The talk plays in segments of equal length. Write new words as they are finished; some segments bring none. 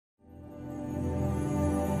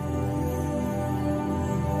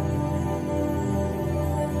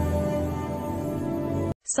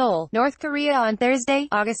Seoul, North Korea on Thursday,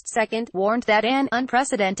 August 2, warned that an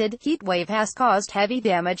unprecedented heat wave has caused heavy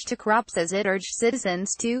damage to crops as it urged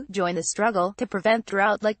citizens to join the struggle to prevent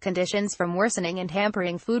drought-like conditions from worsening and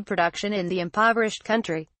hampering food production in the impoverished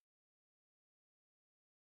country.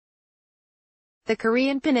 The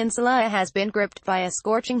Korean peninsula has been gripped by a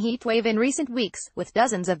scorching heat wave in recent weeks, with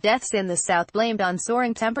dozens of deaths in the south blamed on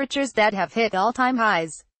soaring temperatures that have hit all-time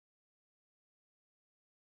highs.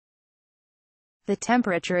 The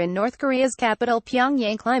temperature in North Korea's capital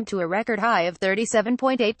Pyongyang climbed to a record high of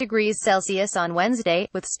 37.8 degrees Celsius on Wednesday,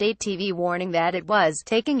 with state TV warning that it was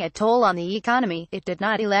taking a toll on the economy. It did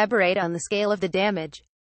not elaborate on the scale of the damage.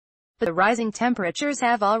 But the rising temperatures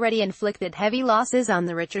have already inflicted heavy losses on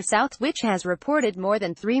the richer south, which has reported more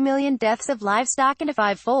than 3 million deaths of livestock and a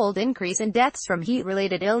five-fold increase in deaths from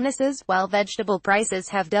heat-related illnesses, while vegetable prices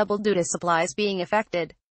have doubled due to supplies being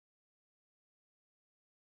affected.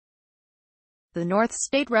 The North's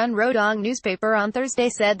state-run Rodong newspaper on Thursday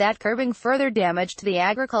said that curbing further damage to the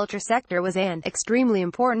agriculture sector was an extremely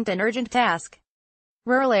important and urgent task.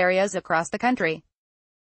 Rural areas across the country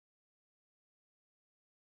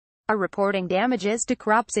are reporting damages to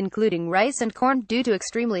crops including rice and corn due to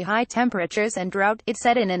extremely high temperatures and drought, it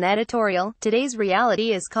said in an editorial. Today's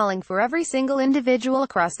reality is calling for every single individual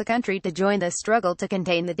across the country to join the struggle to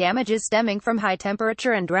contain the damages stemming from high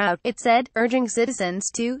temperature and drought, it said, urging citizens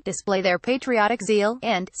to display their patriotic zeal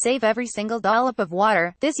and save every single dollop of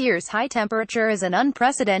water. This year's high temperature is an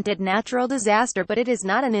unprecedented natural disaster, but it is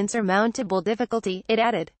not an insurmountable difficulty, it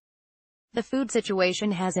added. The food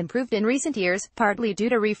situation has improved in recent years, partly due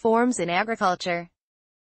to reforms in agriculture.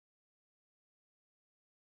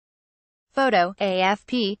 Photo,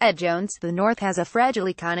 AFP, Ed Jones. The North has a fragile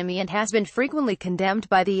economy and has been frequently condemned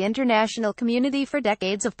by the international community for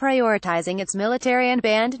decades of prioritizing its military and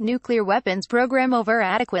banned nuclear weapons program over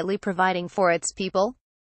adequately providing for its people.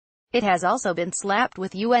 It has also been slapped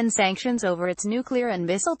with UN sanctions over its nuclear and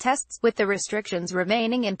missile tests, with the restrictions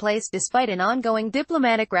remaining in place despite an ongoing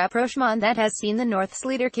diplomatic rapprochement that has seen the North's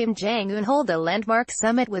leader Kim Jong-un hold a landmark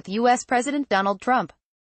summit with U.S. President Donald Trump.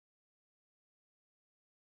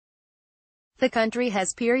 The country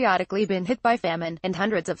has periodically been hit by famine, and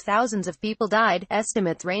hundreds of thousands of people died,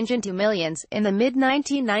 estimates range into millions, in the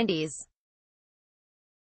mid-1990s.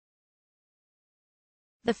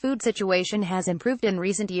 The food situation has improved in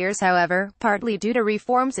recent years, however, partly due to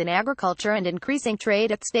reforms in agriculture and increasing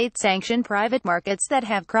trade at state-sanctioned private markets that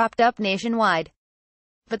have cropped up nationwide.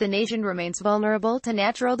 But the nation remains vulnerable to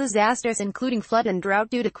natural disasters including flood and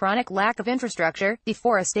drought due to chronic lack of infrastructure,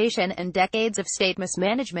 deforestation, and decades of state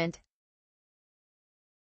mismanagement.